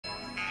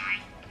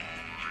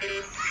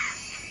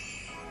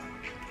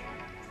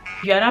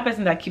If you're that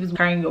person that keeps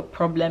carrying your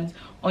problems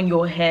on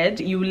your head,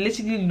 you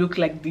literally look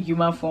like the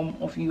human form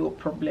of your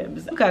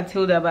problems. Look at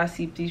Hilda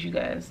Basi, please, you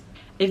guys.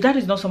 If that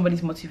is not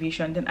somebody's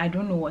motivation, then I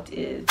don't know what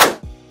is.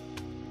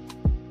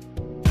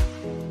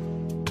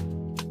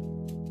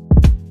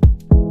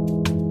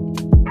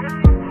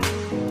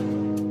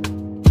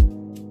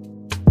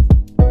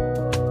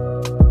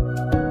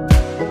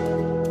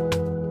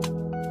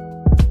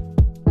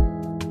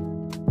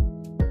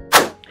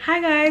 Hi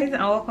guys,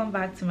 and welcome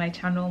back to my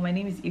channel. My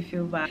name is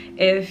Ifeoba.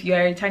 If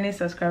you're a returning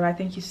subscriber,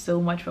 thank you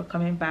so much for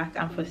coming back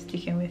and for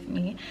sticking with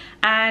me.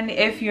 And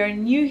if you're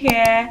new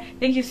here,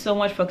 thank you so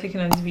much for clicking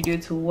on this video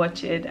to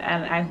watch it.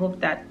 And I hope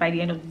that by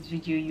the end of this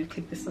video you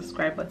click the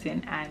subscribe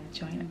button and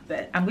join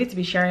us. I'm going to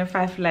be sharing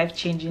 5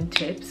 life-changing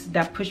tips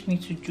that push me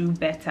to do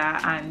better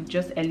and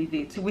just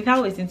elevate. So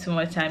without wasting too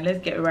much time, let's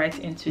get right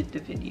into the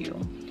video.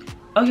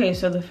 Okay,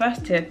 so the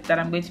first tip that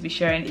I'm going to be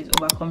sharing is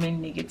overcoming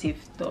negative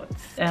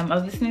thoughts. I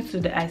was listening to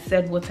the I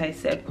Said What I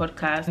Said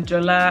podcast.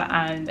 Jola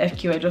and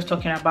FQ were just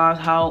talking about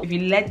how if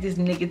you let these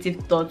negative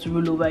thoughts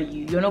rule over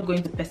you, you're not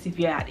going to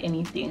persevere at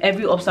anything.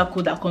 Every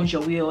obstacle that comes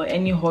your way or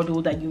any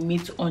hurdle that you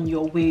meet on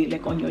your way,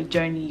 like on your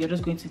journey, you're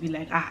just going to be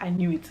like, I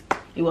knew it.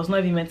 It was not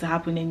even meant to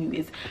happen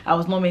anyways. I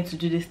was not meant to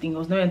do this thing. It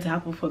was not meant to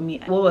happen for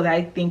me. What was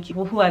I thinking?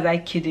 Who was I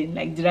kidding?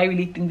 Like, did I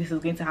really think this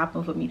was going to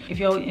happen for me? If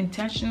you're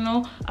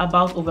intentional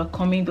about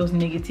overcoming those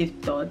negative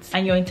thoughts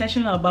and you're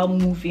intentional about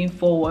moving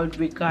forward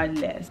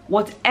regardless,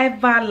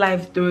 whatever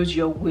life throws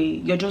your way,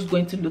 you're just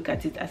going to look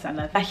at it as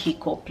another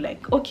hiccup.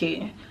 Like,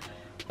 okay,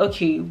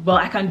 well,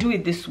 I can do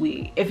it this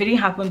way. If it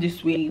didn't happen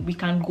this way, we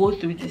can go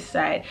through this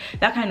side.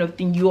 That kind of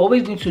thing. You're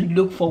always going to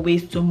look for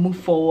ways to move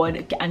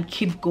forward and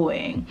keep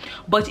going.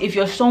 But if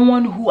you're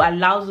someone who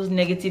allows those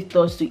negative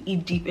thoughts to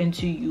eat deep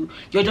into you,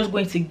 you're just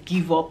going to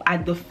give up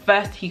at the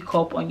first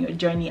hiccup on your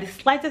journey. The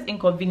slightest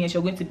inconvenience,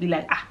 you're going to be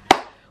like,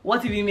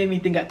 what even made me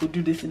think I could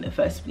do this in the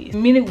first place? The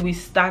minute we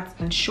start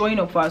showing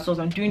up for ourselves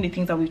and doing the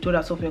things that we've told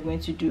ourselves we're going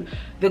to do,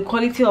 the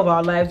quality of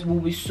our lives will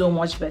be so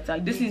much better.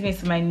 This leads me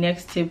to my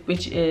next tip,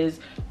 which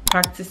is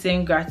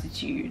practicing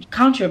gratitude.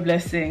 Count your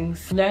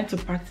blessings. Learn to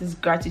practice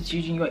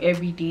gratitude in your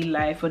everyday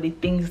life for the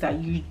things that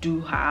you do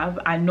have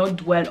and not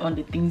dwell on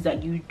the things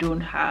that you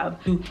don't have.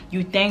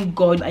 You thank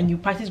God and you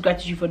practice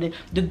gratitude for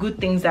the good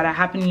things that are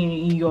happening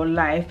in your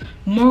life.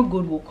 More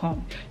good will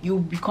come. You'll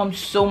become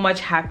so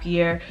much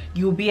happier.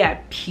 You'll be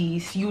at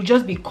peace. You'll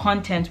just be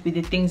content with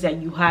the things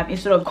that you have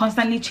instead of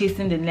constantly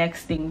chasing the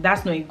next thing.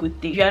 That's not a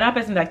good thing. If you're that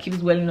person that keeps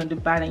dwelling on the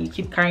bad and you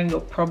keep carrying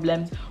your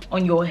problems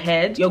on your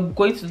head, you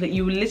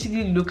will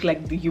literally look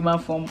like the human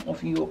form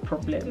of your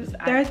problems.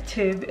 Third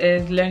tip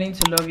is learning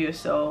to love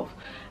yourself.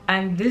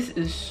 And this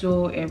is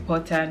so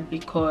important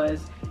because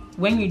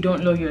when you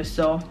don't love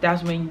yourself,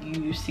 that's when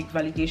you seek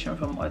validation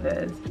from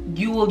others.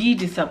 You will be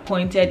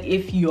disappointed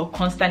if you're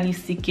constantly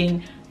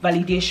seeking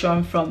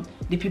validation from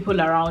the people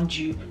around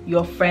you,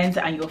 your friends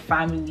and your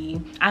family,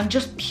 and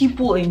just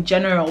people in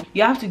general.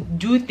 You have to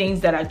do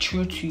things that are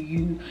true to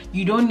you.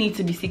 You don't need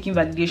to be seeking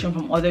validation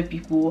from other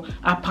people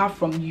apart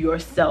from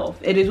yourself.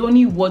 It is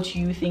only what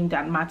you think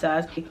that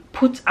matters.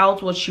 Put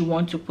out what you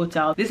want to put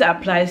out. This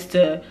applies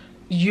to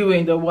you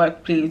in the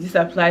workplace. This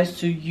applies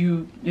to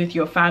you with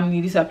your family.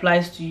 This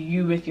applies to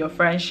you with your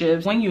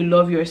friendships. When you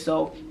love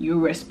yourself, you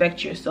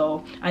respect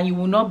yourself, and you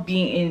will not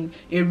be in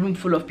a room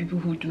full of people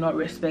who do not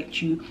respect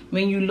you.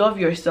 When you love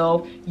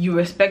yourself, you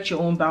respect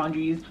your own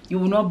boundaries. You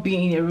will not be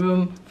in a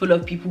room full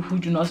of people who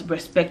do not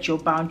respect your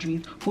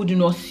boundaries, who do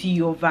not see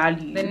your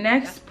value. The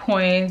next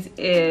point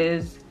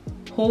is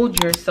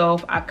hold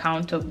yourself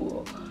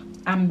accountable.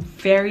 I'm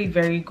very,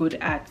 very good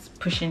at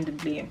pushing the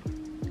blame.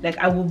 Like,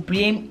 I will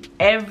blame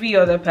every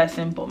other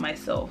person but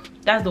myself.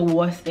 That's the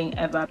worst thing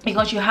ever,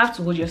 because you have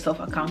to hold yourself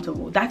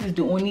accountable. That is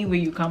the only way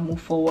you can move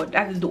forward.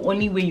 That is the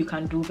only way you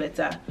can do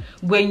better.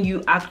 When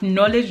you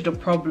acknowledge the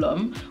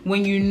problem,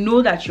 when you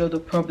know that you're the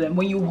problem,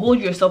 when you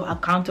hold yourself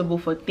accountable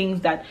for things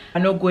that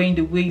are not going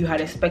the way you had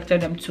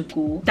expected them to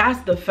go, that's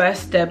the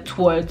first step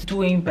towards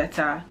doing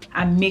better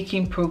and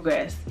making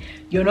progress.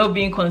 You're not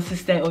being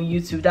consistent on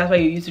YouTube. That's why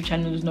your YouTube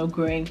channel is not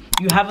growing.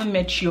 You haven't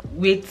met your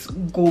weight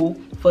goal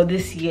for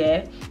this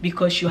year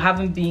because you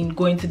haven't been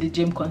going to the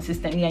gym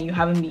consistently and you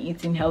haven't been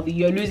eating healthy.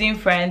 You're losing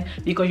friends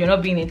because you're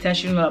not being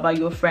intentional about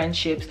your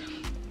friendships.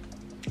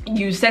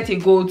 You set a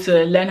goal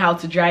to learn how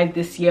to drive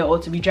this year or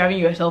to be driving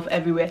yourself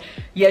everywhere,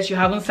 yet you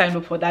haven't signed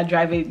up for that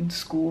driving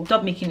school.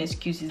 Stop making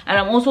excuses. And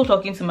I'm also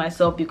talking to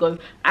myself because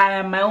I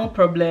am my own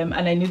problem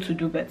and I need to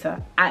do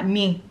better. At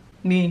me.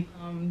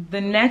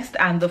 The next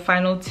and the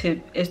final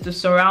tip is to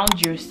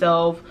surround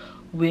yourself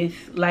with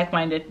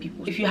like-minded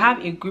people. If you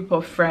have a group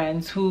of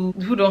friends who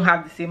don't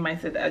have the same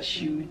mindset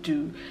as you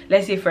do,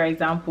 let's say for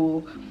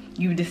example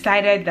you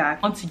decided that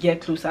you want to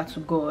get closer to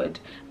God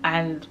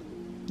and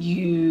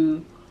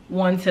you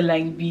want to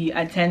like be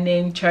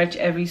attending church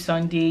every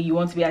Sunday, you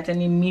want to be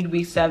attending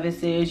midweek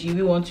services,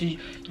 you want to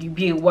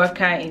be a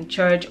worker in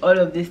church, all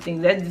of these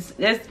things.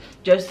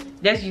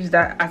 Let's use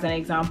that as an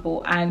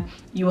example. And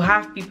you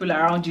have people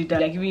around you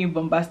that are giving you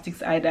bombastic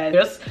side eye,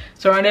 just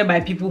surrounded by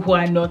people who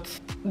are not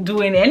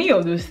doing any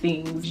of those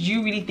things. Do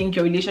you really think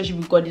your relationship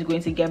with God is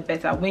going to get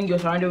better when you're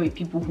surrounded with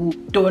people who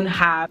don't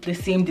have the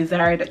same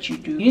desire that you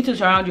do? You need to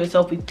surround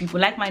yourself with people,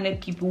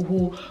 like-minded people,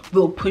 who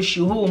will push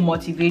you, who will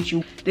motivate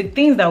you. The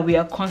things that we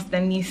are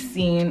constantly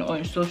seeing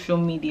on social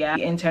media,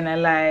 we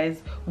internalize,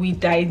 we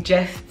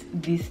digest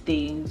these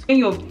things. When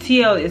your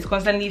TL is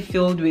constantly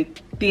filled with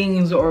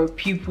things or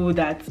people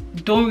that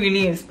don't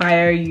really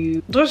inspire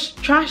you, those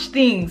trash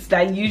things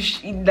that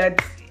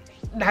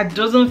that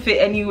doesn't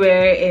fit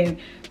anywhere in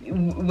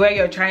where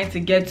you're trying to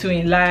get to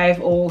in life,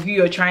 or who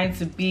you're trying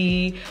to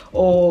be,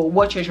 or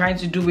what you're trying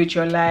to do with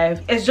your life,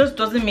 it just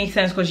doesn't make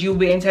sense, because you'll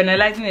be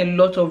internalizing a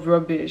lot of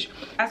rubbish.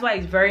 That's why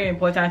it's very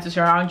important to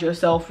surround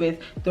yourself with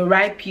the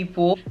right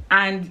people,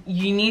 and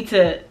you need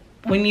to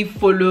only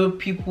follow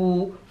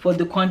people for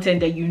the content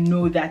that you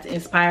know that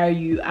inspire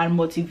you and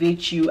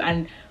motivate you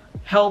and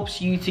helps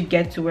you to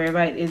get to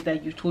wherever it is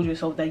that you told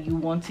yourself that you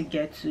want to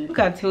get to. Look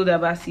at Hilda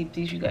Baci,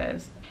 please, you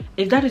guys.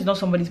 If that is not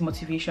somebody's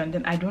motivation,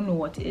 then I don't know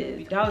what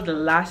is. That was the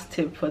last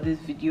tip for this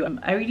video.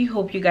 I really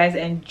hope you guys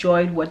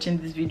enjoyed watching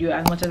this video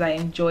as much as I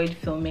enjoyed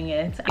filming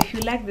it. If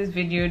you like this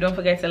video, don't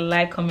forget to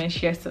like, comment,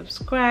 share,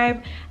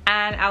 subscribe,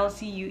 and I'll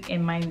see you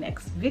in my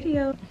next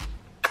video.